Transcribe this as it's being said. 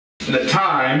that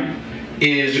time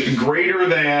is greater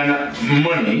than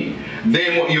money,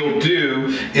 then what you'll do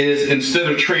is,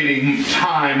 instead of trading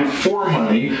time for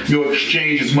money, you'll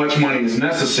exchange as much money as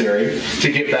necessary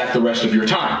to get back the rest of your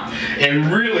time.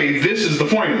 And really, this is the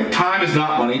formula. Time is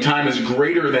not money. Time is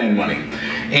greater than money.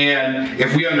 And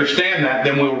if we understand that,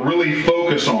 then we'll really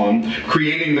focus on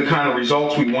creating the kind of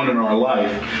results we want in our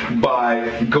life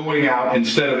by going out,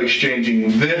 instead of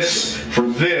exchanging this for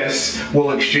this,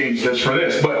 we'll exchange this for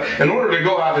this. But in order to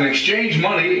go out and exchange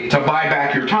money to buy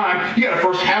back your time, you got to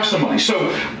first have some money.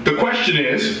 So the question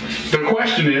is,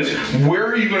 where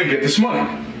are you going to get this money?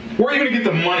 Where are you going to get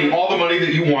the money, all the money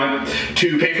that you want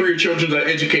to pay for your children's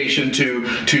education,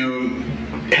 to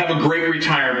have a great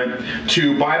retirement,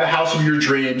 to buy the house of your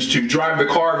dreams, to drive the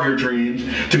car of your dreams,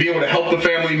 to be able to help the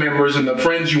family members and the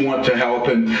friends you want to help,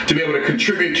 and to be able to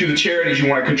contribute to the charities you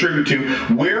want to contribute to?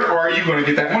 Where are you going to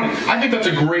get that money? I think that's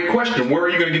a great question. Where are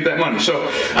you going to get that money? So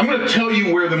I'm going to tell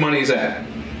you where the money is at.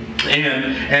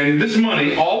 And this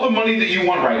money, all the money that you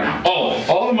want right now,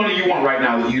 all the money you want right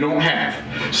now that you don't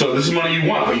have. So this is money you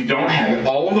want, but you don't have it.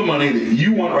 All of the money that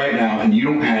you want right now and you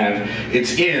don't have,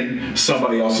 it's in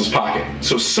somebody else's pocket.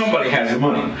 So somebody has the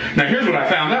money. Now here's what I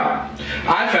found out.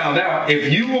 I found out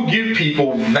if you will give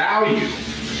people value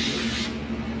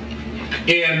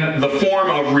in the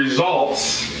form of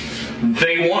results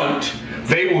they want,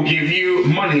 they will give you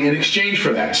money in exchange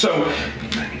for that. So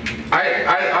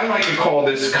I like to call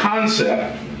this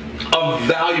concept of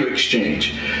value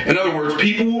exchange. In other words,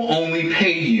 people will only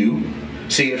pay you.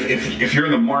 See, if you're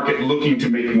in the market looking to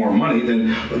make more money,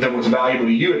 then what's valuable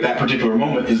to you at that particular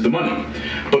moment is the money.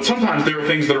 But sometimes there are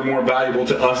things that are more valuable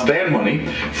to us than money.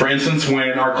 For instance,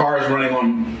 when our car is running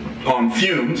on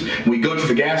fumes, we go to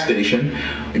the gas station,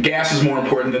 gas is more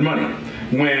important than money.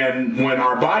 When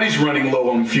our body's running low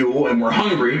on fuel and we're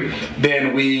hungry,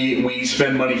 then we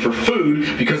spend money for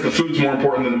food because the food's more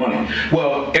important than the money.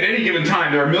 Well, at any given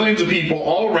time, there are millions of people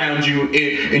all around you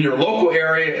in your local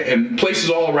area and places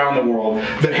all around the world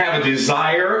that have a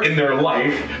desire in their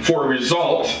life for a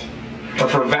result, or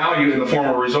for value in the form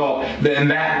of a result, then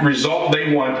that result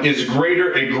they want is a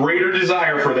greater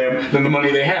desire for them than the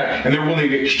money they have. And they're willing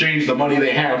to exchange the money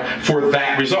they have for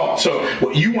that result. So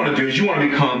what you want to do is you want to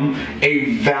become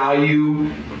a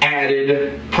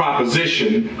value-added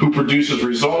proposition who produces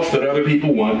results that other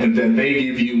people want, and then they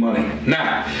give you money.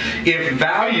 Now, if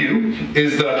value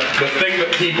is the thing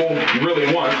that people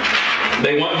really want,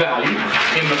 they want value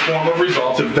in the form of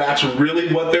results, if that's really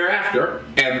what they're after,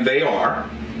 and they are,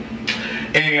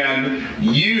 and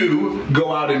you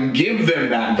go out and give them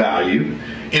that value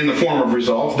in the form of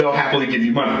results, they'll happily give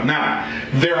you money. Now,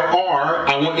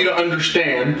 I want you to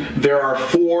understand, there are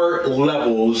 4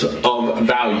 levels of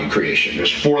value creation.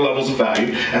 There's 4 levels of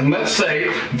value. And let's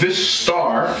say this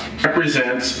star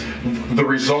represents the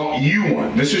result you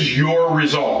want. This is your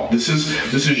result. This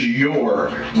is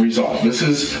your result. This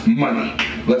is money.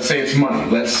 Let's say it's money.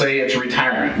 Let's say it's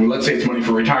retirement. Well, let's say it's money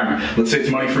for retirement. Let's say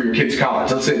it's money for your kids'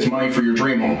 college. Let's say it's money for your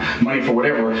dream home. Money for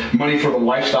whatever. Money for the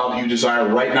lifestyle that you desire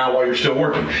right now while you're still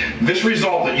working. This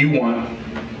result that you want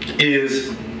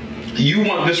is, you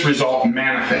want this result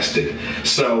manifested.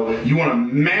 So you want to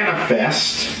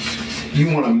manifest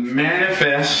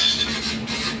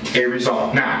a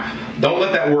result. Now, don't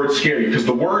let that word scare you, because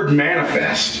the word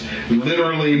manifest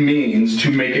literally means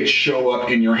to make it show up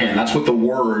in your hand. That's what the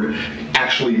word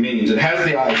actually means. It has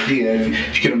the idea,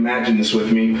 if you can imagine this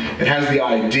with me, it has the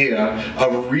idea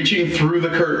of reaching through the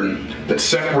curtain that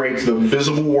separates the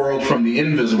visible world from the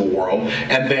invisible world,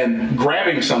 and then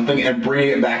grabbing something and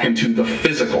bringing it back into the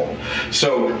physical.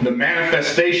 So the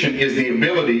manifestation is the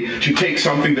ability to take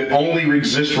something that only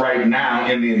exists right now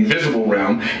in the invisible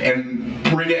realm and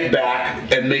bring it back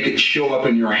and make it show up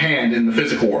in your hand in the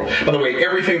physical world. By the way,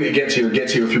 everything that gets here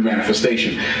through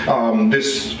manifestation.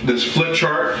 This flip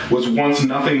chart was once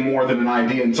nothing more than an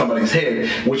idea in somebody's head,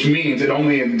 which means it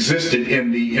only existed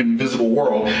in the invisible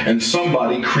world, and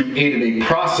somebody created a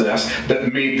process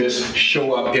that made this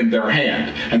show up in their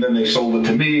hand, and then they sold it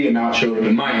to me, and now it showed up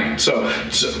in my hand. So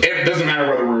it doesn't matter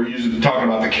whether we're talking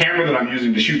about the camera that I'm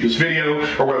using to shoot this video,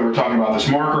 or whether we're talking about this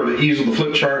marker, the easel, the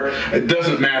flip chart. It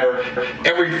doesn't matter.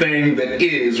 Everything that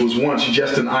was once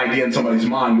just an idea in somebody's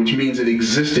mind, which means it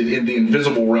existed in the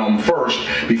invisible realm first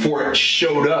before it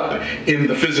showed up in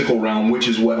the physical realm, which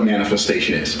is what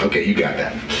manifestation is. Okay, you got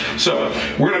that. So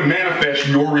we're going to manifest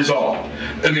your result.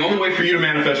 And the only way for you to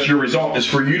manifest your result is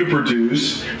for you to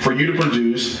produce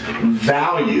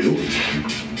value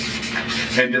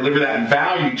and deliver that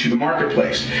value to the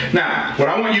marketplace. Now, what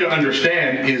I want you to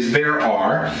understand is there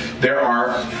are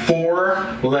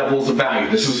 4 levels of value.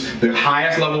 This is the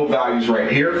highest level of values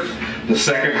right here. The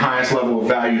second highest level of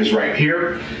value is right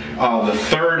here. The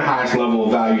third highest level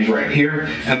of value is right here,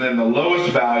 and then the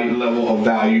lowest level of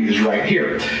value is right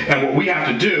here. And what we have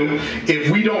to do,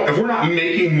 if we're not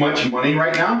making much money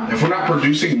right now, if we're not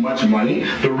producing much money,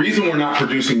 the reason we're not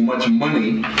producing much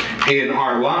money in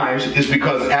our lives is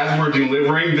because as we're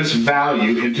delivering this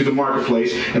value into the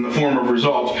marketplace in the form of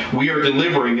results, we are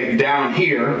delivering it down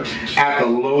here at the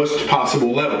lowest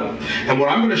possible level. And what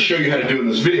I'm going to show you how to do in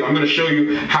this video, I'm going to show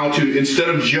you how to, instead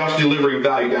of just delivering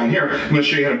value down here, I'm going to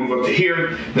show you how to move up to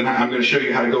here. Then I'm going to show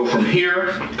you how to go from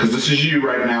here, because this is you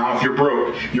right now. If you're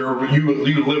broke, you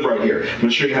live right here. I'm going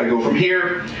to show you how to go from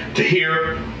here to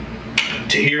here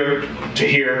to here to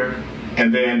here.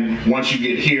 And then once you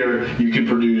get here, you can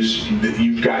produce,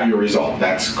 you've got your result.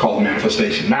 That's called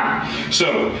manifestation. Now,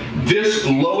 so this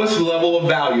lowest level of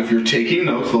value, if you're taking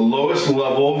notes, the lowest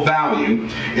level of value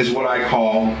is what I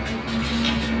call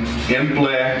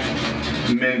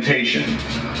implementation.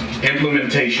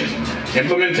 Implementation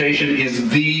is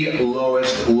the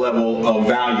lowest level of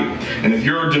value. And if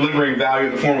you're delivering value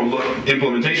in the form of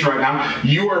implementation right now,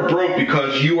 you are broke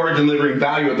because you are delivering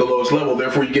value at the lowest level,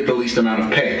 therefore you get the least amount of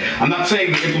pay. I'm not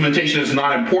saying that implementation is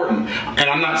not important, and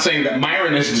I'm not saying that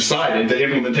Myron has decided that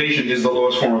implementation is the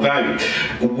lowest form of value.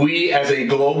 We as a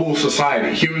global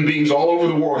society, human beings all over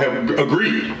the world have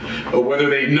agreed, whether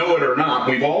they know it or not,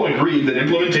 we've all agreed that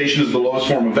implementation is the lowest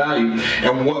form of value.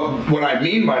 And what I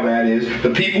mean by that is the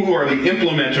people who are the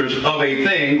implementers of a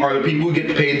thing are the people who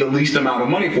get paid the least amount of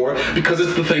money for it because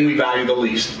it's the thing we value the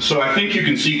least. So I think you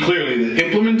can see clearly that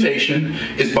implementation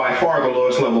is by far the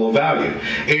lowest level of value.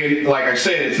 And like I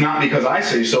said, it's not because I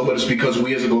say so, but it's because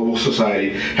we as a global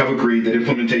society have agreed that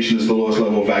implementation is the lowest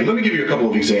level of value. Let me give you a couple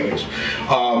of examples.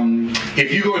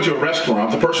 If you go into a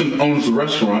restaurant, the person who owns the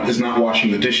restaurant is not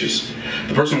washing the dishes.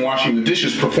 The person washing the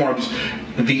dishes performs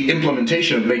the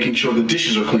implementation of making sure the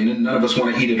dishes are clean, and none of us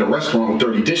want to eat at a restaurant with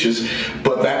dirty dishes,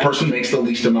 but that person makes the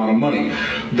least amount of money.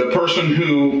 The person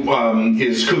who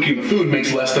is cooking the food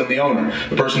makes less than the owner.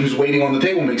 The person who's waiting on the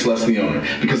table makes less than the owner,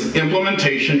 because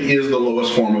implementation is the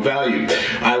lowest form of value.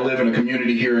 I live in a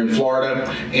community here in Florida,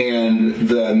 and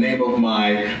the name of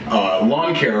my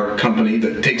lawn care company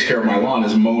that takes care of my lawn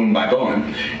is Mowen by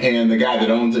Bowen, and the guy that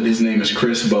owns it, his name is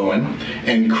Chris Bowen,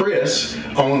 and Chris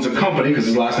owns a company, because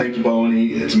his last name's Bowen,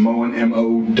 it's Mowen,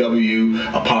 M-O-W''N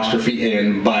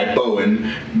by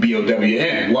Bowen,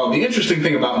 B-O-W-N. Well, the interesting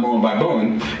thing about Mowen by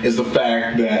Bowen is the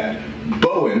fact that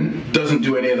Bowen doesn't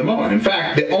do any of the mowing. In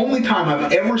fact, the only time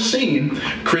I've ever seen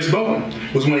Chris Bowen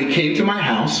was when he came to my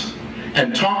house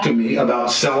and talk to me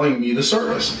about selling me the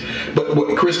service. But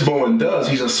what Chris Bowen does,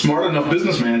 he's a smart enough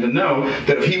businessman to know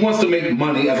that if he wants to make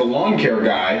money as a lawn care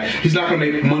guy, he's not going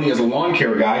to make money as a lawn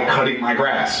care guy cutting my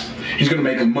grass. He's going to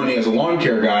make money as a lawn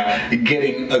care guy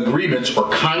getting agreements or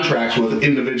contracts with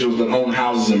individuals that own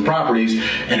houses and properties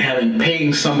and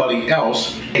paying somebody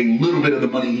else a little bit of the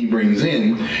money he brings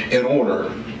in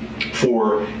order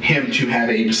for him to have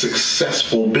a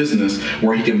successful business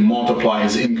where he can multiply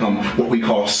his income, what we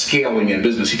call scaling in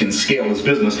business. He can scale his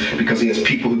business because he has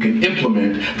people who can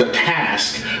implement the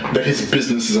task that his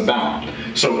business is about.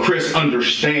 So Chris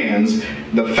understands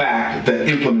the fact that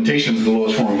implementation is the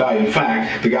lowest form of value. In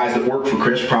fact, the guys that work for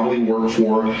Chris probably work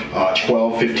for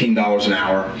 $12, $15 an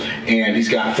hour, and he's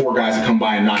got 4 guys that come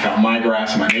by and knock out my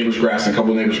grass and my neighbor's grass and a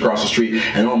couple of neighbors across the street,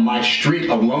 and on my street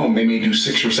alone they may do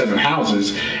 6 or 7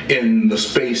 houses in the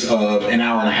space of an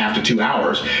hour and a half to 2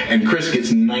 hours, and Chris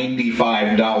gets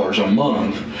 $95 a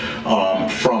month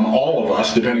from all of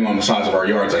us, depending on the size of our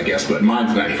yards, I guess, but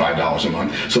mine's $95 a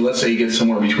month. So let's say he gets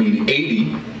somewhere between $80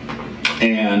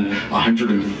 and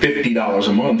 $150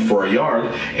 a month for a yard,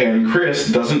 and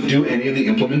Chris doesn't do any of the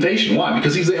implementation. Why?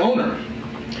 Because he's the owner.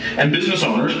 And business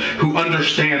owners who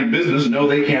understand business know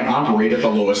they can't operate at the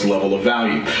lowest level of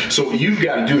value. So what you've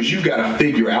got to do is you've got to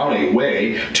figure out a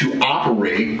way to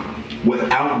operate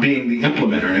without being the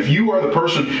implementer. And if you are the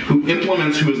person who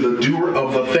implements, who is the doer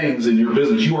of the things in your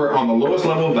business, you are on the lowest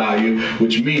level of value,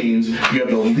 which means you have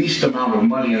the least amount of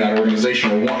money in that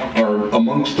organization, or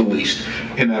amongst the least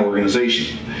in that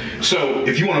organization. So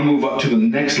if you want to move up to the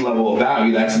next level of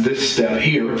value, that's this step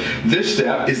here. This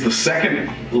step is the second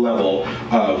level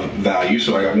of value.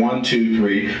 So I got 1, 2,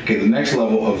 3. Okay, the next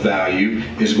level of value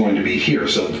is going to be here.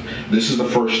 So this is the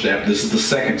first step. This is the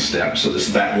second step. So this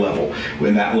is that level.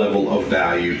 When that level of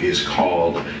value is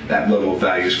called,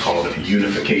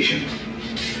 unification.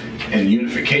 And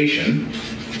unification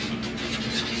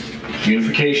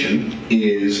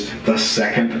is the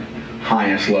second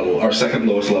highest level, or second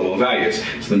lowest level of value.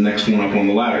 It's the next one up on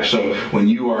the ladder. So when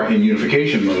you are in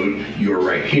unification mode, you are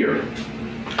right here.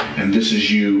 And this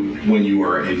is you when you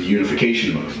are in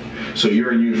unification mode. So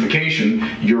you're in unification,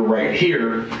 you're right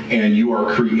here, and you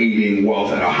are creating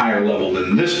wealth at a higher level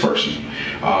than this person.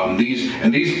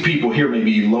 These people here may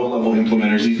be low-level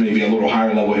implementers, these may be a little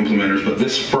higher-level implementers, but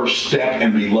this first step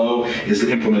and below is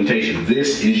the implementation.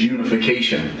 This is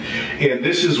unification. And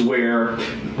this is where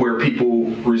people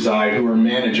reside who are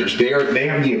managers. They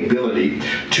have the ability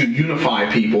to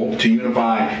unify people, to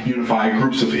unify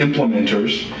groups of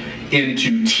implementers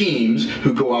into teams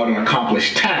who go out and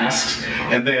accomplish tasks,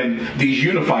 and then these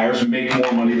unifiers make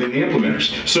more money than the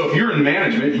implementers. So if you're in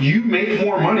management, you make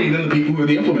more money than the people who are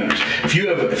the implementers. If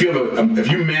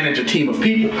you manage a team of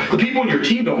people, the people in your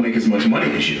team don't make as much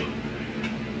money as you.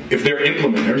 If they're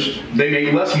implementers, they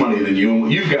make less money than you, and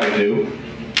what you've got to do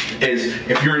is,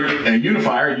 if you're a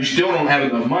unifier and you still don't have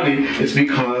enough money, it's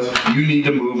because you need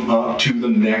to move up to the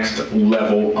next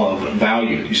level of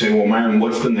value. You say, well, Myron,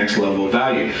 what's the next level of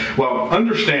value? Well,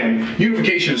 understand,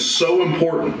 unification is so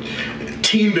important.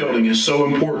 Team building is so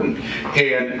important,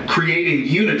 and creating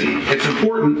unity, it's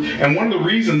important. And one of the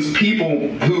reasons people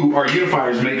who are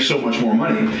unifiers make so much more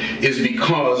money is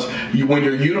because when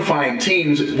you're unifying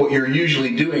teams, what you're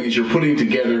usually doing is you're putting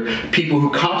together people who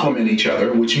complement each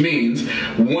other, which means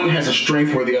one has a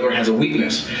strength where the other has a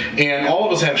weakness. And all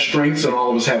of us have strengths and all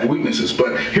of us have weaknesses.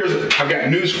 But I've got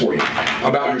news for you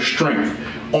about your strength.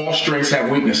 All strengths have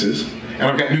weaknesses. And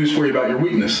I've got news for you about your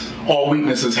weakness. All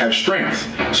weaknesses have strengths.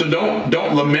 So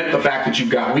don't lament the fact that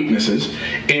you've got weaknesses,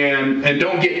 and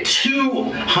don't get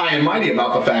too high and mighty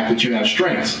about the fact that you have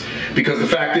strengths, because the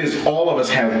fact is all of us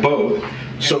have both.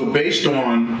 So based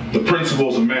on the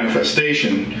principles of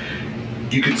manifestation,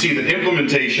 you can see that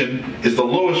implementation is the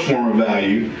lowest form of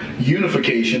value,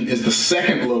 unification is the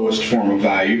second lowest form of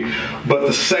value, but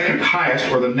the second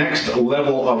highest, or the next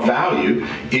level of value,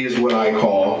 is what I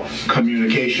call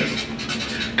communication.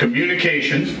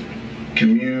 Communication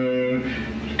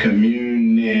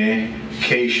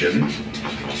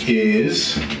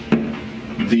is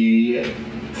the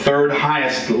third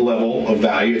highest level of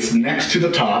value. It's next to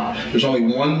the top. There's only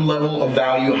one level of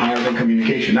value higher than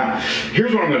communication. Now,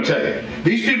 here's what I'm going to tell you.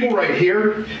 These people right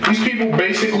here, these people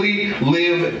basically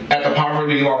live at the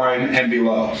poverty line and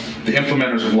below. The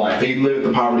implementers of life. They live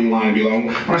at the poverty line and below.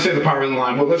 When I say the poverty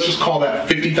line, well, let's just call that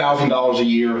 $50,000 a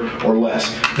year or less.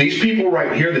 These people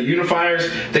right here, the unifiers,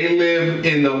 they live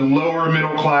in the lower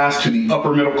middle class to the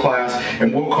upper middle class,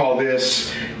 and we'll call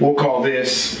this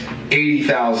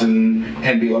 80,000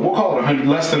 and below. We'll call it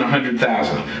less than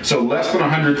 100,000. So less than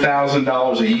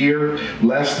 $100,000 a year,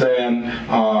 less than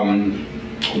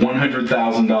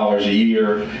 $100,000 a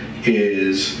year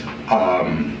is,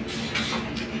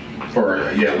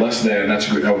 less than,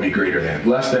 that would be greater than.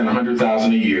 Less than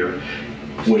 100,000 a year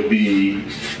would be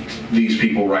these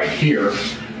people right here,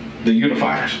 the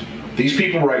unifiers. These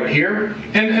people right here,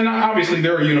 and obviously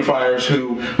there are unifiers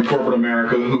who, in corporate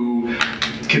America, who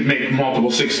can make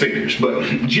multiple six figures, but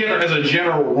as a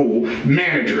general rule,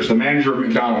 managers, the manager of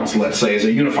McDonald's, let's say, is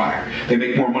a unifier. They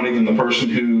make more money than the person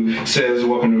who says,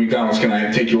 welcome to McDonald's, can I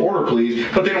take your order please?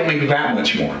 But they don't make that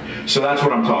much more. So that's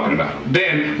what I'm talking about.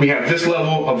 Then we have this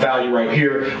level of value right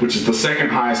here, which is the second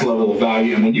highest level of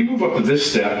value. And when you move up to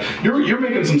this step, you're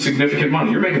making some significant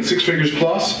money. You're making 6 figures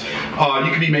plus.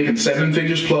 You could be making 7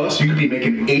 figures plus. You could be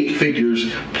making 8 figures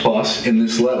plus in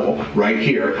this level right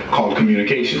here called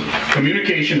communication.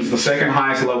 Communication is the second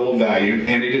highest level of value,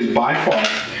 and it is by far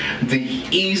the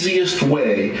easiest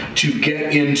way to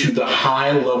get into the high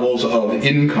levels of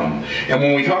income. And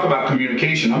when we talk about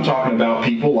communication, I'm talking about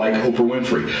people like Oprah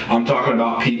Winfrey. I'm talking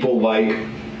about people like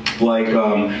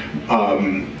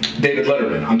David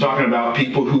Letterman. I'm talking about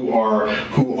people who are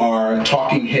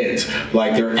talking heads,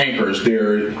 like they're anchors,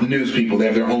 they're news people, they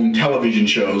have their own television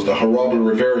shows, the Geraldo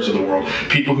Riveras of the world,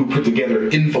 people who put together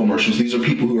infomercials. These are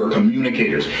people who are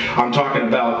communicators. I'm talking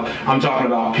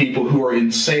about people who are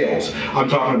in sales. I'm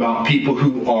talking about people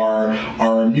who are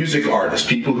music artists,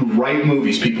 people who write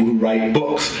movies, people who write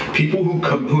books, people who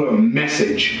have a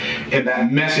message, and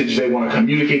that message, they want to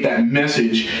communicate that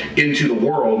message into the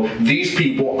world. These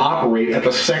people operate at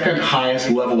the second highest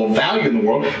level of value in the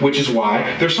world, which is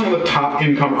why they're some of the top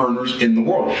income earners in the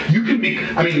world. You can be,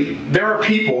 there are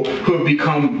people who have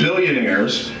become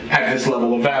billionaires at this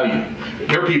level of value.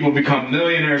 There are people who become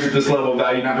millionaires at this level of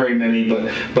value, not very many,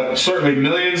 but certainly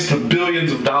millions to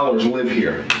billions of dollars live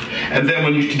here. And then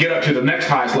when you get up to the next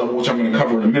highest level, which I'm going to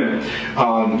cover in a minute,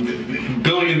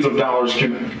 billions of dollars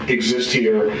can exist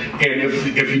here. And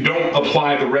if you don't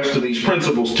apply the rest of these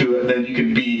principles to it, then you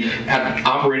could be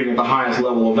operating at the highest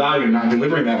level of value, not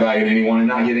delivering that value to anyone and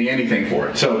not getting anything for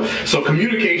it. So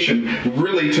communication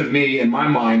really, to me, in my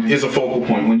mind, is a focal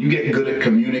point. When you get good at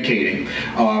communicating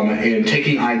and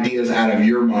taking ideas out of of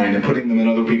your mind and putting them in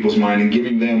other people's mind and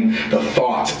giving them the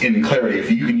thoughts in clarity,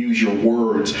 if you can use your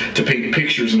words to paint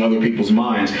pictures in other people's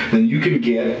minds, then you can you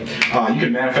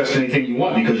can manifest anything you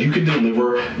want, because you can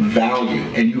deliver value,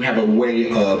 and you have a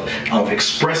way of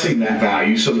expressing that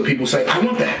value so that people say, I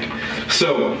want that.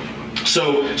 So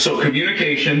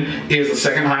communication is the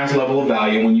second highest level of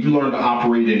value. When you learn to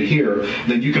operate in here,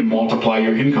 then you can multiply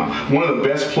your income. One of the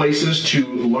best places to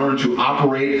learn to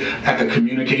operate at the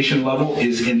communication level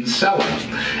is in selling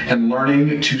and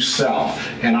learning to sell.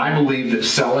 And I believe that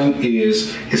selling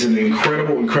is an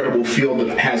incredible field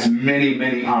that has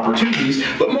many opportunities,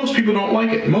 but most people don't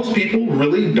like it. Most people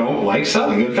really don't like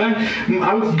selling. In fact,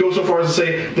 I would go so far as to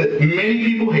say that many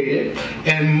people hate it,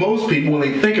 and most people, when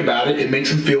they think about it, it makes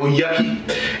them feel yucky.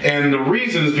 And the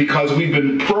reason is because we've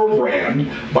been programmed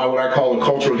by what I call a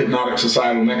cultural hypnotic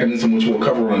societal mechanism, which we'll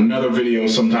cover on another video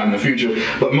sometime in the future.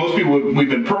 But most people, we've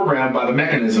been programmed by the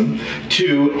mechanism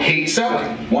to hate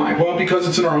selling. Why? Well, because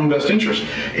it's in our own best interest.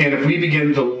 And if we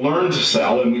begin to learn to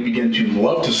sell and we begin to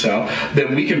love to sell,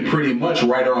 then we can pretty much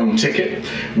write our own ticket.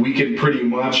 We can pretty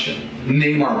much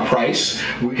name our price.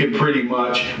 We can pretty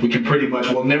much,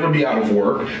 we'll never be out of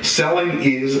work. Selling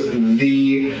is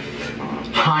the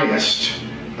highest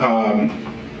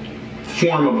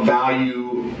form of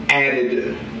value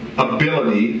added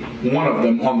ability, one of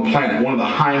them on the planet. One of the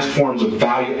highest forms of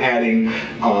value adding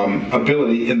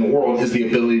ability in the world is the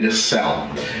ability to sell.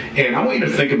 And I want you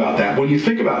to think about that. When you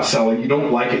think about selling, you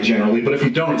don't like it generally, but if you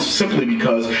don't, it's simply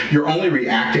because you're only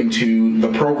reacting to the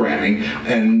programming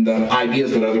and the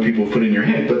ideas that other people have put in your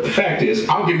head. But the fact is,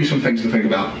 I'll give you some things to think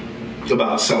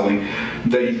about selling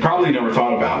that you probably never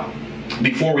thought about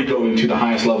before we go into the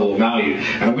highest level of value.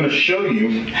 And I'm going to show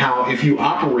you how, if you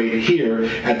operate here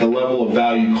at the level of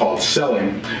value called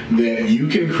selling, that you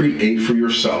can create for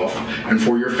yourself and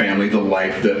for your family the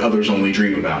life that others only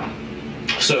dream about.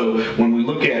 So when we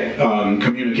look at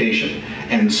communication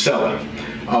and selling,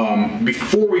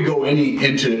 before we go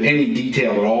into any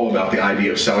detail at all about the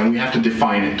idea of selling, we have to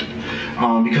define it.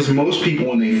 Because most people,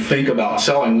 when they think about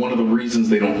selling, one of the reasons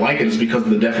they don't like it is because of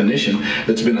the definition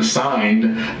that's been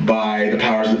assigned by the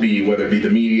powers that be, whether it be the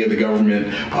media, the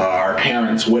government, our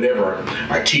parents, whatever,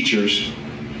 our teachers,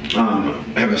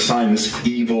 have assigned this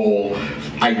evil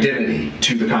identity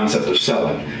to the concept of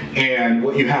selling. And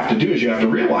what you have to do is you have to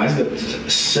realize that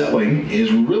selling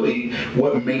is really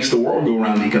what makes the world go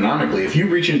around economically. If you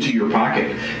reach into your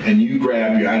pocket and you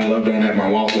grab your, don't have my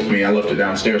wallet with me, I left it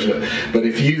downstairs, but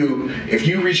if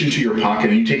you reach into your pocket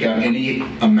and you take out any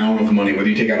amount of money, whether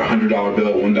you take out a $100 bill,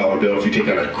 a $1 bill, if you take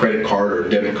out a credit card or a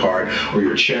debit card or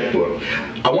your checkbook,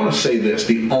 I want to say this: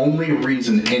 the only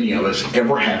reason any of us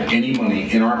ever have any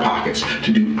money in our pockets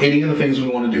to do any of the things we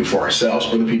want to do for ourselves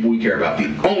or the people we care about,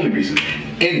 the only reason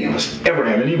any of us ever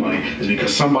have any money is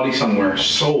because somebody somewhere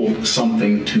sold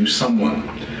something to someone.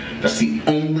 That's the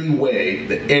only way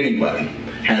that anybody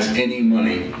has any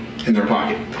money in their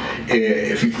pocket.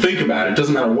 If you think about it, it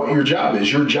doesn't matter what your job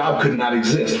is. Your job could not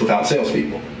exist without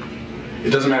salespeople. It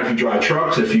doesn't matter if you drive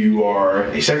trucks, if you are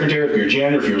a secretary, if you're a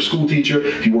janitor, if you're a school teacher,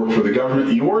 if you work for the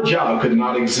government. Your job could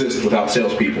not exist without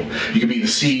salespeople. You could be the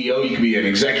CEO, you could be an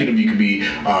executive, you could be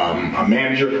a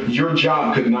manager. Your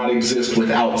job could not exist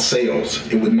without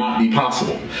sales. It would not be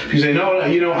possible. If you say, no,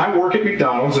 I work at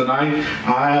McDonald's and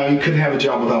I couldn't have a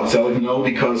job without selling. No,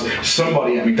 because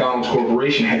somebody at McDonald's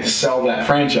Corporation had to sell that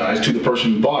franchise to the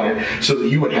person who bought it so that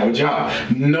you would have a job.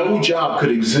 No job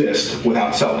could exist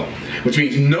without selling, which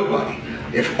means nobody.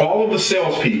 If all of the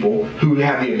salespeople who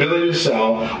have the ability to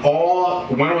sell all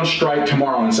went on strike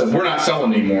tomorrow and said, we're not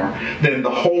selling anymore, then the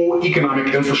whole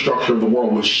economic infrastructure of the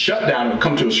world would shut down and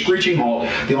come to a screeching halt.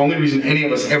 The only reason any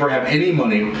of us ever have any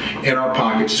money in our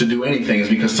pockets to do anything is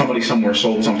because somebody somewhere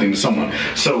sold something to someone.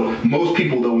 So most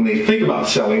people, though, when they think about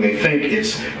selling, they think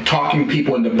it's talking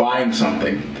people into buying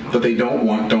something that they don't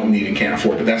want, don't need, and can't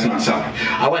afford. But that's not selling.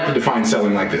 I like to define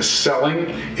selling like this. Selling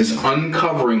is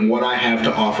uncovering what I have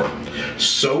to offer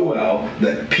so well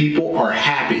that people are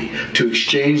happy to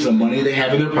exchange the money they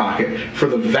have in their pocket for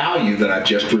the value that I've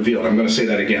just revealed. I'm going to say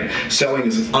that again. Selling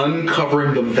is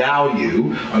uncovering the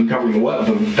value, uncovering the what?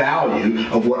 The value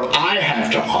of what I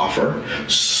have to offer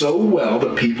so well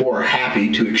that people are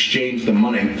happy to exchange the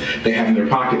money they have in their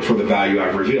pocket for the value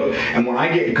I've revealed. And when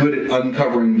I get good at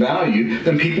uncovering value,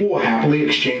 then people will happily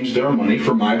exchange their money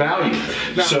for my value.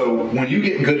 So when you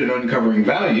get good at uncovering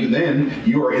value, then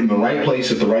you are in the right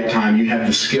place at the right time. You have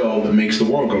the skill that makes the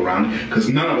world go round, because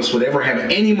none of us would ever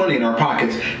have any money in our our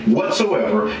pockets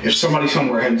whatsoever if somebody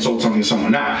somewhere hadn't sold something to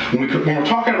someone. Now, when we're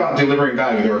talking about delivering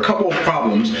value, there are a couple of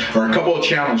problems or a couple of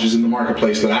challenges in the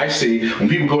marketplace that I see when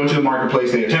people go into the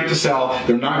marketplace, they attempt to sell,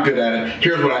 they're not good at it.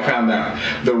 Here's what I found out.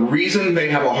 The reason they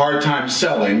have a hard time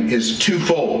selling is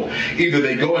twofold. Either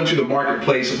they go into the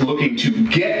marketplace looking to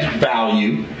get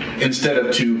value instead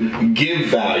of to give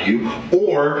value,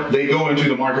 or they go into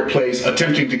the marketplace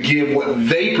attempting to give what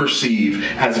they perceive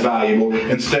as valuable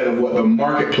instead of what the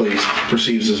marketplace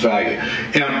perceives as value.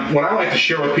 And what I like to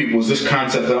share with people is this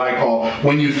concept that I call,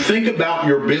 when you think about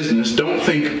your business, don't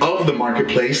think of the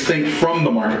marketplace, think from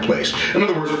the marketplace. In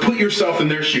other words, put yourself in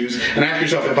their shoes and ask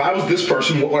yourself, if I was this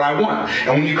person, what would I want?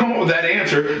 And when you come up with that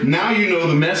answer, now you know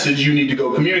the message you need to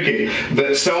go communicate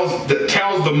that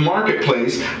tells the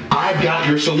marketplace, I've got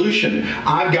your solution,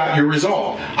 I've got your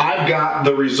result, I've got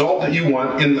the result that you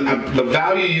want, in the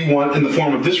value you want in the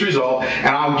form of this result, and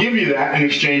I'll give you that in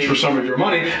exchange for some of your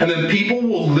money. And then people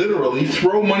will literally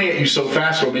throw money at you so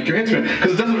fast it'll make your head spin.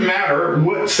 Because it doesn't matter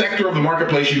what sector of the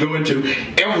marketplace you go into,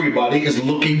 everybody is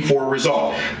looking for a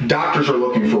result. Doctors are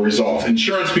looking for results.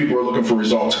 Insurance people are looking for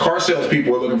results. Car sales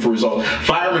people are looking for results.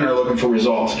 Firemen are looking for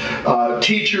results.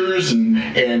 Teachers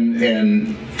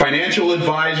and financial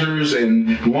advisors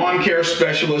and lawn care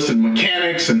specialists and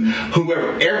mechanics and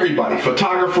whoever, everybody,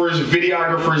 photographers,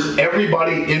 videographers,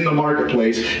 everybody in the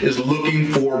marketplace is looking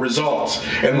for results.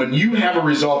 And when you have a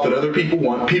result that other people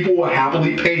want, people will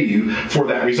happily pay you for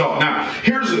that result. Now,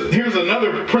 here's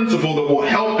another principle that will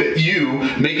help you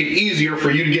make it easier for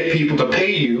you to get people to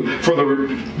pay you for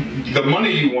the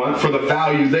money you want for the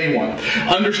value they want.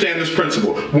 Understand this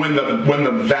principle. When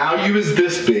the value is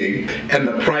this big and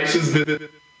the price is this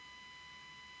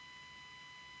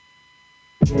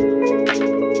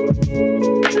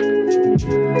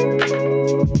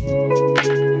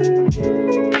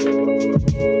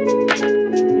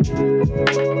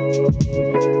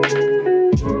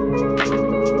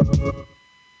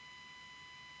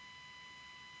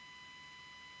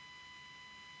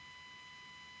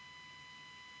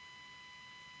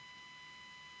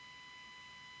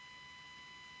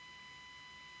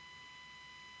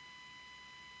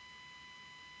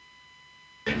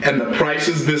and the price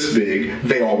is this big,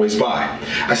 they always buy.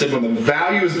 I said when the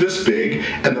value is this big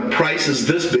and the price is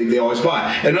this big, they always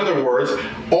buy. In other words,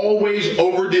 always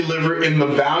over-deliver in the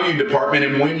value department,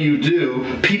 and when you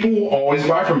do, people will always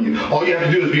buy from you. All you have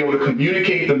to do is be able to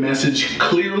communicate the message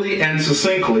clearly and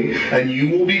succinctly, and you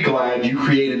will be glad you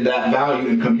created that value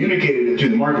and communicated it to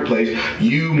the marketplace.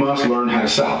 You must learn how to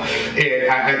sell.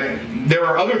 There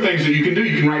are other things that you can do.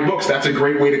 You can write books. That's a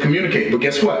great way to communicate. But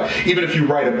guess what? Even if you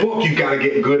write a book, you've got to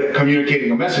get good at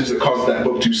communicating a message that causes that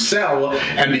book to sell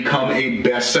and become a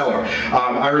bestseller.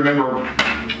 I remember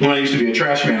when I used to be a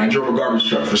trash man, I drove a garbage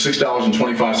truck for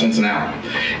 $6.25 an hour.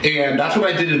 And that's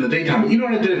what I did in the daytime. But you know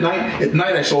what I did at night? At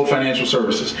night, I sold financial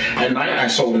services. At night, I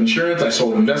sold insurance, I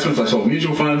sold investments, I sold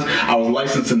mutual funds. I was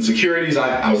licensed in securities,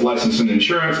 I was licensed in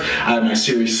insurance. I had my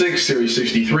Series 6, Series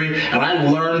 63, and I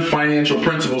learned financial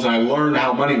principles, and I learned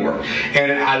how money worked.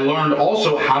 And I learned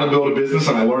also how to build a business,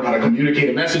 and I learned how to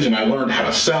communicate a message, and I learned how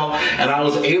to sell. And I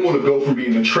was able to go from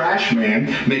being the trash man,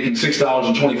 making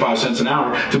 $6.25 an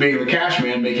hour, to being the cash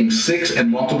man, making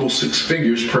multiple six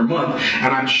figures per month.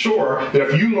 And I'm sure that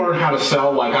if you learn how to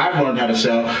sell like I've learned how to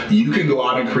sell, you can go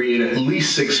out and create at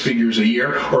least 6 figures a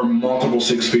year or multiple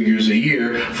 6 figures a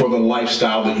year for the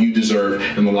lifestyle that you deserve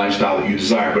and the lifestyle that you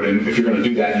desire. But if you're going to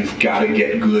do that, you've got to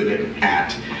get good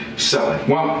at selling.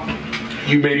 Well,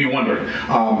 you may be wondering,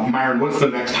 Myron, what's the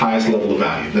next highest level of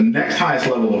value? The next highest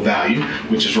level of value,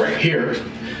 which is right here,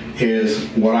 is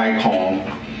what I call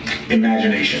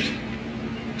imagination.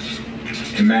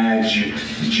 Imagination.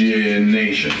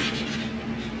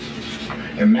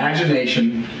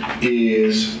 Imagination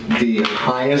is the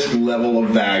highest level of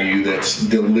value that's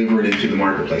delivered into the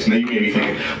marketplace. Now you may be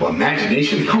thinking, well,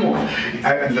 imagination? Come on.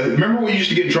 Remember what you used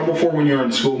to get in trouble for when you were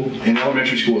in school? In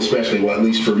elementary school especially, well, at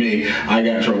least for me, I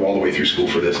got in trouble all the way through school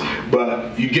for this.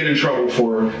 But you get in trouble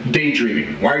for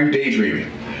daydreaming. Why are you daydreaming?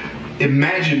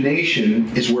 Imagination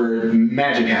is where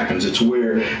magic happens. It's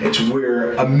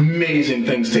where amazing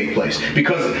things take place.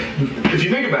 Because if you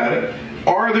think about it,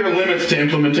 are there limits to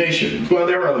implementation? Well,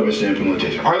 there are limits to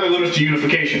implementation. Are there limits to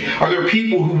unification? Are there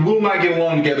people who will not get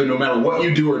along together no matter what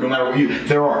you do or no matter what you do?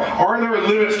 There are. Are there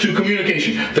limits to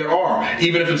communication? There are,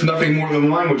 even if it's nothing more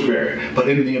than a language barrier. But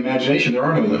in the imagination, there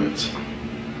are no limits.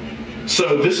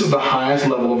 So this is the highest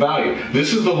level of value.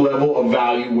 This is the level of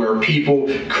value where people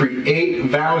create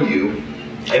value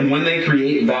And when they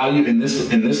create value in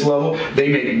this level, they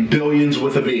make billions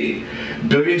with a B.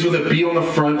 Billions with a B on the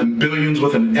front and billions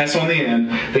with an S on the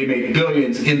end. They make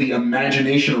billions in the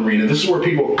imagination arena. This is where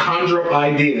people conjure up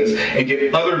ideas and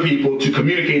get other people to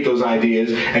communicate those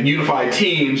ideas and unify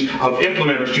teams of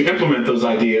implementers to implement those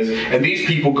ideas. And these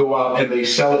people go out and they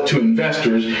sell it to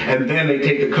investors, and then they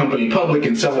take the company public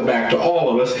and sell it back to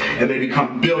all of us, and they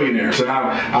become billionaires. And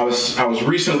I was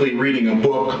recently reading a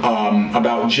book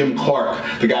about Jim Clark,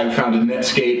 the guy who founded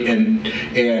Netscape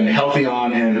and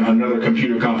Healthion and another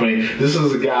computer company. This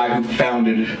is a guy who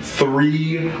founded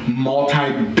 3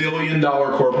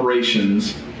 multi-billion-dollar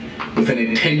corporations within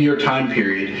a 10-year time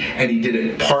period, and he did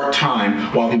it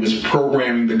part-time while he was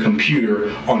programming the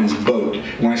computer on his boat.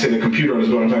 When I say the computer on his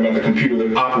boat, I'm talking about the computer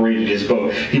that operated his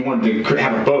boat. He wanted to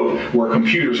have a boat where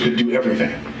computers could do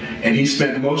everything. And he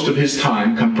spent most of his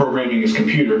time programming his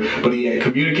computer, but he had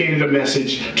communicated a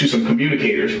message to some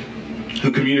communicators,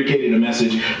 who communicated a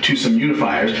message to some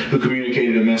unifiers, who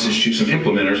communicated a message to some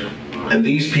implementers, and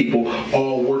these people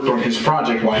all worked on his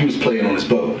project while he was playing on his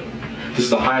boat. This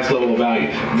is the highest level of value.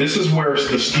 This is where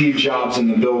the Steve Jobs and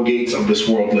the Bill Gates of this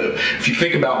world live. If you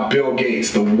think about Bill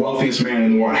Gates, the wealthiest man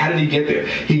in the world, how did he get there?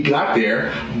 He got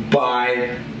there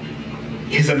by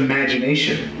his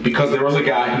imagination, because there was a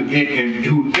guy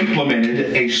who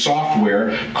implemented a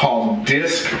software called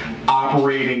Disk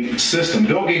Operating System.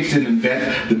 Bill Gates didn't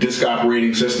invent the Disk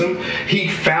Operating System. He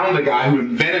found a guy who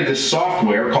invented this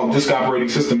software called Disk Operating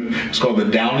System. It's called the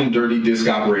Down and Dirty Disk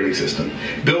Operating System.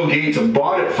 Bill Gates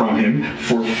bought it from him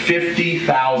for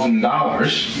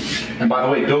 $50,000. And by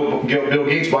the way, Bill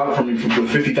Gates bought it from him for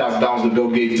 $50,000 that Bill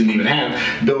Gates didn't even have.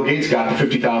 Bill Gates got the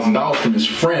 $50,000 from his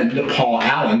friend, Paul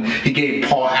Allen. He gave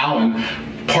Paul Allen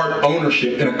part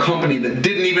ownership in a company that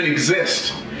didn't even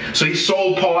exist. So he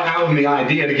sold Paul Allen the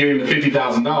idea to give him the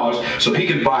 $50,000 so he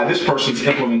could buy this person's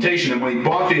implementation. And when he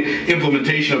bought the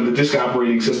implementation of the disk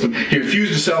operating system, he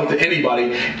refused to sell it to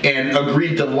anybody and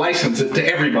agreed to license it to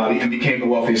everybody, and became the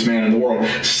wealthiest man in the world,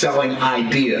 selling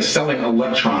ideas, selling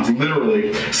electrons,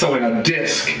 literally selling a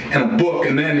disk and a book.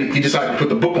 And then he decided to put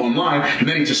the book online, and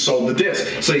then he just sold the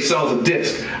disk. So he sells a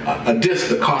disk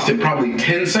that cost him probably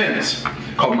 10 cents,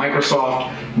 called Microsoft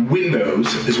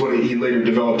Windows, is what he later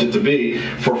developed it to be,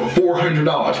 for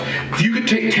 $400. If you could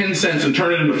take 10 cents and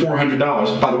turn it into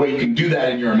 $400, by the way, you can do that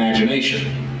in your imagination,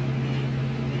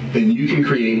 then you can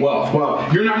create wealth. Well,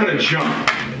 you're not going to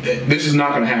jump. This is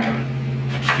not going to happen.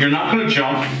 You're not going to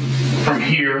jump from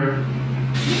here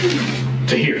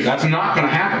to here. That's not going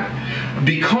to happen.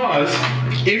 Because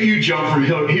if you jump from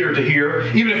here to here,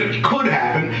 even if it could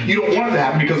happen, you don't want it to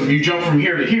happen, because if you jump from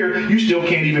here to here, you still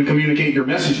can't even communicate your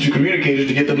message to communicators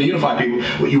to get them to unify people.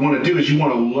 What you want to do is you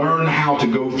want to learn how to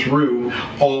go through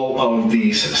all of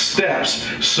these steps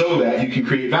so that you can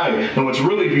create value. And what's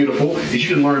really beautiful is you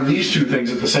can learn these two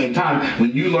things at the same time.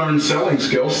 When you learn selling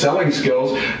skills,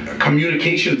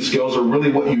 communication skills are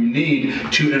really what you need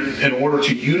in order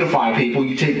to unify people.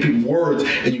 You take words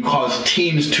and you cause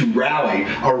teams to rally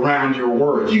around your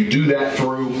words. You do that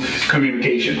through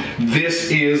communication. This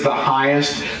is the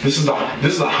highest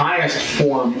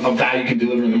form of value you can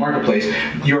deliver in the marketplace.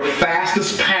 Your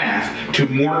fastest path to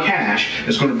more cash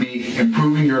is going to be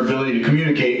improving your ability to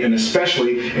communicate, and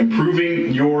especially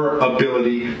improving your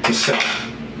ability to sell.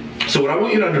 So what I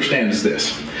want you to understand is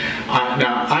this.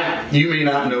 You may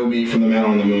not know me from the Man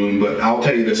on the Moon, but I'll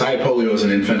tell you this. I had polio as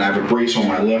an infant. I have a brace on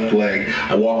my left leg.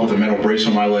 I walk with a metal brace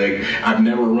on my leg. I've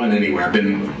never run anywhere.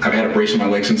 I've had a brace on my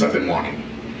leg since I've been walking.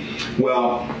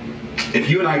 Well, if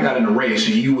you and I got in a race,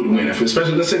 you would win.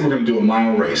 Especially, let's say we're going to do a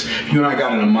mile race. If you and I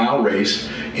got in a mile race,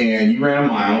 and you ran a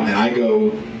mile, and I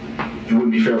go, it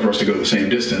wouldn't be fair for us to go the same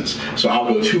distance. So I'll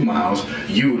go 2 miles.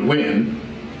 You would win.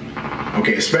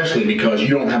 Okay, especially because you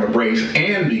don't have a brace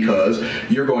and because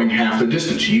you're going half the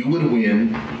distance. You would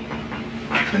win,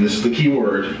 and this is the key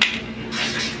word,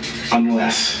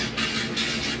 unless.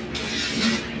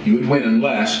 You would win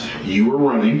unless you were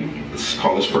running. Let's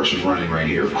call this person running right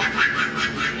here.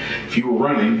 If you were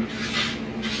running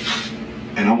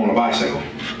and I'm on a bicycle,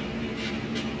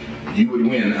 you would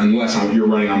win unless you're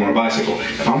running, I'm on a bicycle.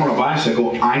 If I'm on a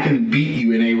bicycle, I can beat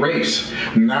you in a race.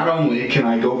 Not only can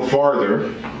I go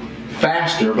farther,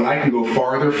 faster, but I can go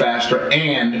farther, faster,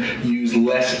 and use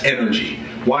less energy.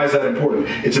 Why is that important?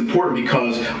 It's important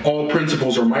because all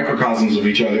principles are microcosms of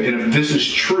each other, and if this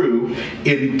is true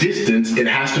in distance, it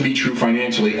has to be true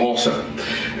financially also.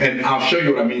 And I'll show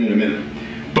you what I mean in a minute.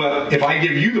 But if I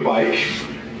give you the bike,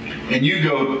 and you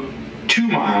go 2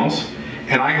 miles,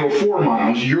 and I go 4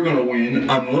 miles, you're going to win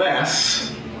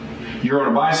unless you're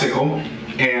on a bicycle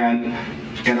and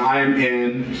I'm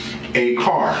in a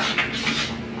car.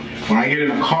 When I get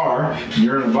in a car,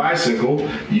 you're in a bicycle,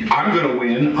 I'm going to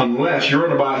win unless you're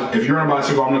on a bicycle. If you're on a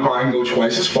bicycle, I'm in a car, I can go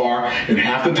twice as far in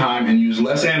half the time and use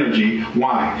less energy.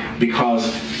 Why?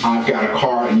 Because I've got a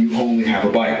car and you only have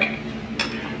a bike.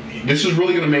 This is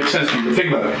really going to make sense to you. But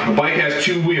think about it. A bike has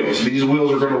two wheels. These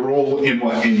wheels are going to roll in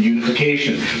what? In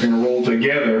unification. They're going to roll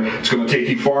together. It's going to take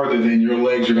you farther than your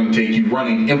legs are going to take you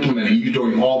running, implementing, you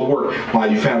doing all the work. Why?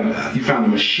 You found a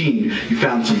machine. You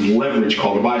found some leverage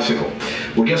called a bicycle.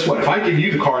 Well, guess what? If I give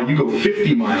you the car and you go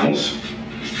 50 miles,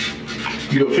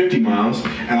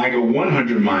 and I go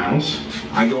 100 miles,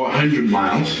 I go 100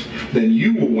 miles, then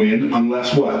you will win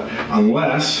unless what?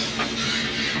 Unless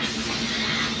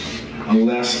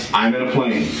I'm in a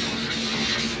plane.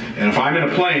 And if I'm in a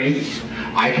plane,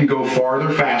 I can go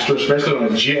farther, faster, especially on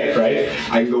a jet, right?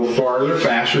 I can go farther,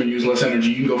 faster, and use less energy.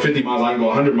 You can go 50 miles, I can go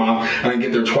 100 miles, and I can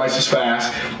get there twice as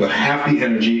fast with half the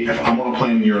energy if I'm on a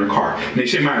plane and you're in a car. And you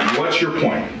say, Myron, what's your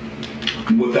point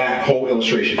with that whole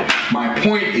illustration? My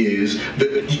point is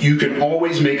that you can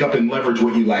always make up and leverage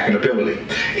what you lack in ability.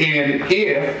 And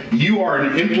if you are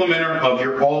an implementer of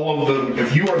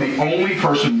if you are the only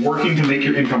person working to make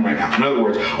your income right now, in other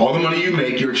words, all the money you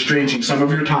make, you're exchanging some of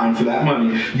your time for that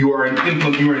money, you are in an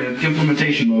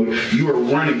implementation mode, you are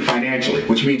running financially,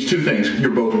 which means two things.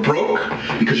 You're both broke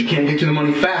because you can't get to the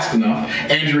money fast enough,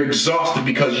 and you're exhausted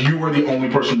because you are the only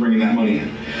person bringing that money in.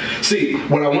 See,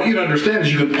 what I want you to understand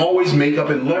is you can always make up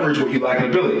and leverage what you lack in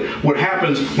ability. What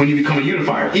happens when you become a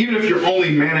unifier? Even if you're only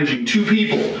managing two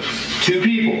people,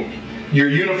 you're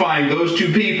unifying those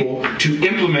two people to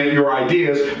implement your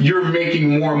ideas, you're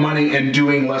making more money and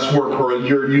doing less work, or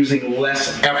you're using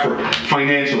less effort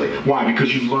financially. Why?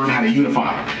 Because you learn how to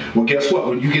unify. Well, guess what?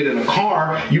 When you get in a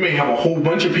car, you may have a whole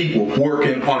bunch of people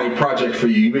working on a project for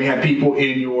you. You may have people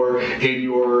in your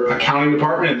accounting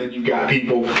department, and then you've got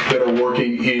people that are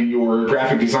working in your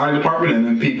graphic design department, and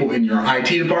then people in your IT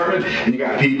department, and you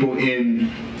got people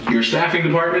in your staffing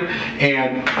department,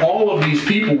 and all of these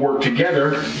people work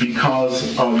together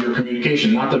because of your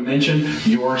communication, not to mention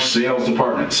your sales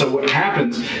department. So what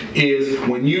happens is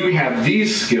when you have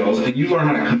these skills and you learn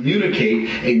how to communicate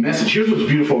a message, here's what's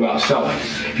beautiful about selling.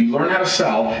 If you learn how to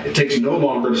sell, it takes no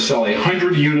longer to sell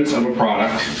 100 units of a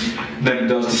product than it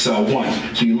does to sell one.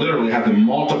 So you literally have the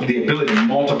ability to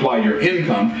multiply your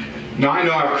income. Now, I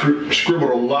know I've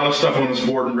scribbled a lot of stuff on this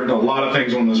board and written a lot of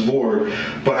things on this board,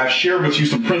 but I've shared with you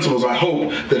some principles, I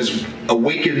hope, that has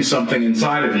awakened something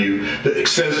inside of you that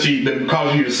says to you, that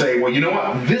causes you to say, well, you know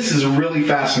what, this is really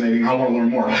fascinating, I want to learn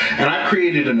more. And I've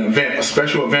created an event, a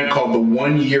special event called the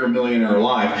 1 Year Millionaire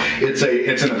Live. It's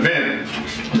an event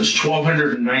that's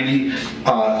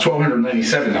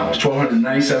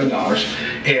 $1,297.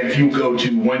 And if you go to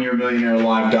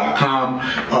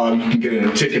oneyearmillionairelive.com, you can get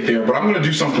a ticket there. But I'm going to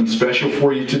do something special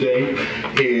for you today,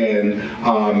 and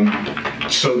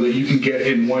so that you can get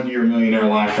in 1 Year Millionaire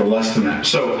Live for less than that.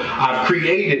 So I've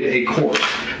created a course.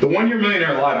 The 1 Year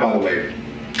Millionaire Live, by the way,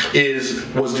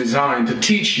 was designed to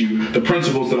teach you the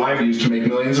principles that I've used to make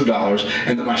millions of dollars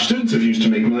and that my students have used to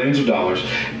make millions of dollars.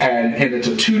 And it's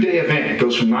a 2-day event. It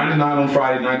goes from 9 to 9 on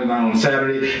Friday, 9 to 9 on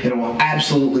Saturday, and it will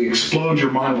absolutely explode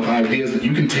your mind with ideas that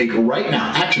you can take right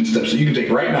now, action steps that you can take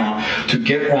right now to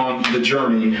get on the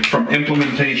journey from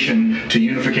implementation to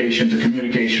unification to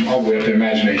communication all the way up to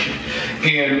imagination.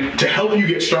 And to help you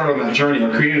get started on that journey, I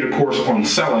created a course on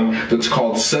selling that's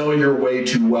called Sell Your Way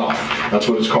to Wealth. That's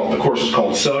what it's called. The course is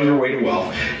called Sell Your Way to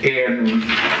Wealth. And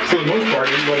for the most part,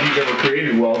 anybody who's ever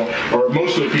created wealth, or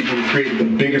most of the people who created the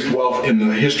biggest wealth in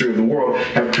the history of the world,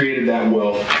 have created that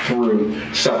wealth through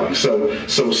selling. So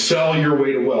Sell Your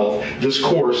Way to Wealth. This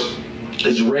course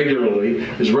is regularly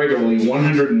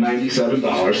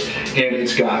 $197, and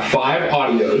it's got 5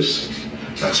 audios.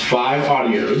 That's 5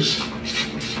 audios,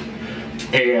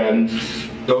 and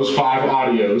those 5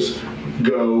 audios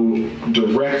go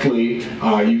directly, you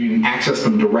can access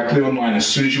them directly online. As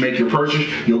soon as you make your purchase,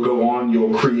 you'll go on,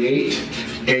 you'll create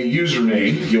a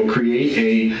username,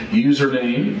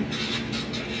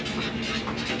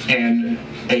 and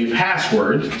a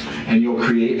password, and you'll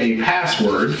create a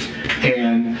password,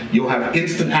 and you'll have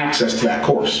instant access to that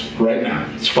course right now.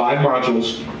 It's 5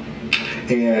 modules.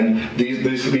 And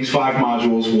these 5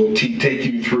 modules will take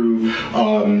you through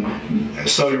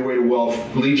Sell Your Way to Wealth,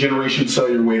 lead generation, Sell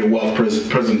Your Way to Wealth,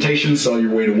 presentation, Sell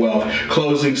Your Way to Wealth,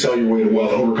 closing, Sell Your Way to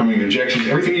Wealth, overcoming objections,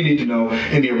 everything you need to know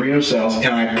in the arena of sales.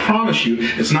 And I promise you,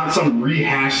 it's not some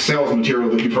rehashed sales material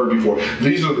that you've heard before.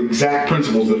 These are the exact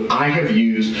principles that I have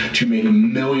used to make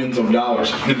millions of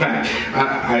dollars. In fact,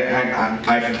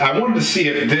 I wanted to see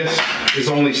if this is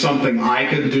only something I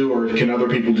could do, or can other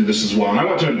people do this as well. And I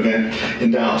went to an event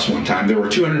in Dallas one time. There were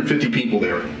 250 people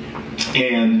there.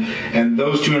 And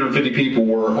those 250 people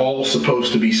were all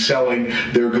supposed to be selling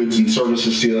their goods and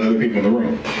services to the other people in the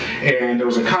room. And there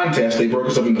was a contest. They broke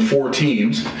us up into 4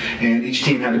 teams, and each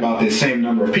team had about the same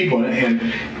number of people in it. And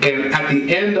at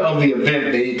the end of the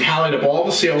event, they tallied up all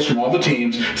the sales from all the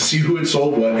teams to see who had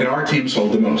sold what, and our team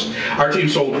sold the most. Our team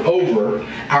sold over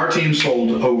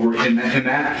in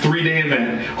that 3-day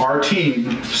event, our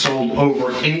team sold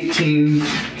over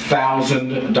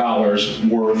 $18,000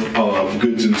 worth of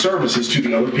goods and services to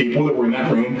the other people that were in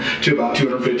that room, to about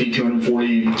 250,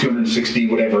 240, 260,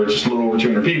 whatever, just a little over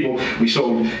 200 people. We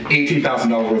sold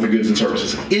 $18,000 worth of goods and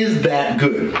services. Is that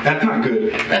good? That's not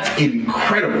good. That's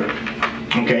incredible.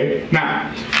 Okay?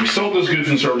 Now, we sold those goods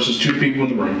and services to the people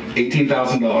in the room,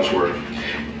 $18,000 worth.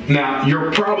 Now,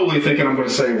 you're probably thinking I'm going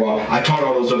to say, well, I taught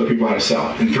all those other people how to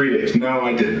sell in 3 days. No,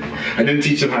 I didn't. I didn't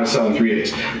teach them how to sell in 3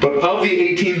 days. But of the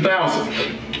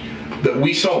 18,000 that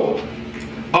we sold,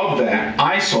 of that,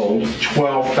 I sold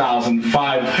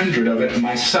 12,500 of it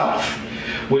myself,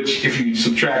 which if you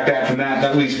subtract that from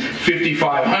that leaves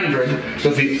 5,500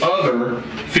 that the other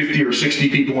 50 or 60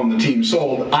 people on the team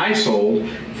sold. I sold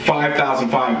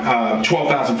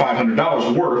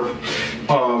 $12,500 worth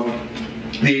of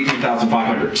the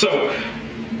 18,500. So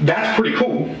that's pretty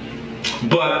cool,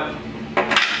 but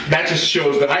that just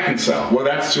shows that I can sell. Well,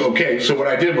 that's okay. So what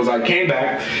I did was I came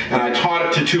back and I taught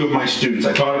it to 2 of my students.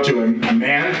 I taught it to a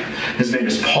man, his name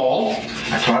is Paul.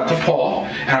 I taught it to Paul,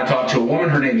 and I taught it to a woman,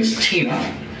 her name is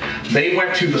Tina. They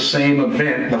went to the same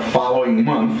event the following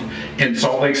month in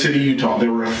Salt Lake City, Utah.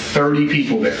 There were 30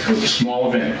 people there. It was a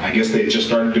small event. I guess they had just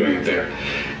started doing it there.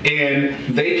 And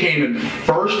they came in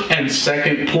 1st and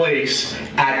 2nd place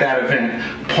at that event.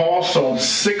 Paul sold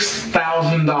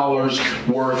 $6,000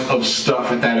 worth of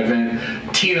stuff at that event.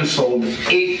 Tina sold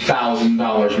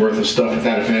 $8,000 worth of stuff at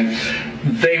that event.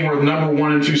 They were number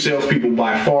 1 and 2 salespeople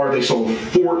by far. They sold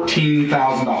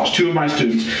 $14,000. 2 of my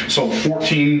students sold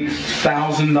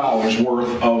 $14,000 worth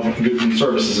of goods and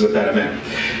services at that event.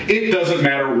 It doesn't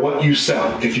matter what you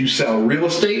sell. If you sell real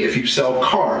estate, if you sell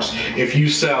cars, if you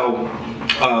sell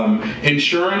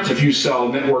insurance, if you sell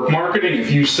network marketing,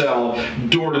 if you sell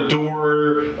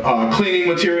door-to-door cleaning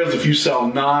materials, if you sell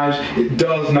knives, it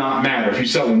does not matter. If you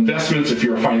sell investments, if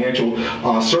you're a financial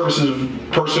services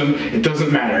person, it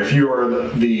doesn't matter. If you are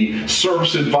the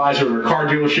service advisor at a car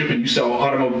dealership and you sell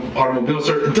automobile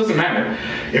service, it doesn't matter.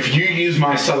 If you use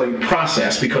my selling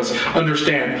process, because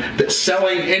understand that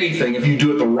selling anything, if you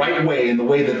do it the right way and the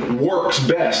way that works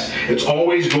best, it's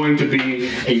always going to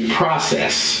be a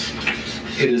process.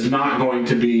 It is not going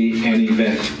to be an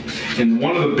event. And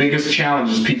one of the biggest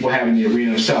challenges people have in the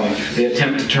arena of selling, they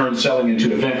attempt to turn selling into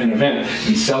an event,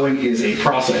 and selling is a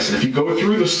process. And if you go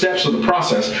through the steps of the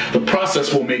process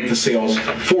will make the sales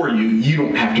for you. You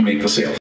don't have to make the sales.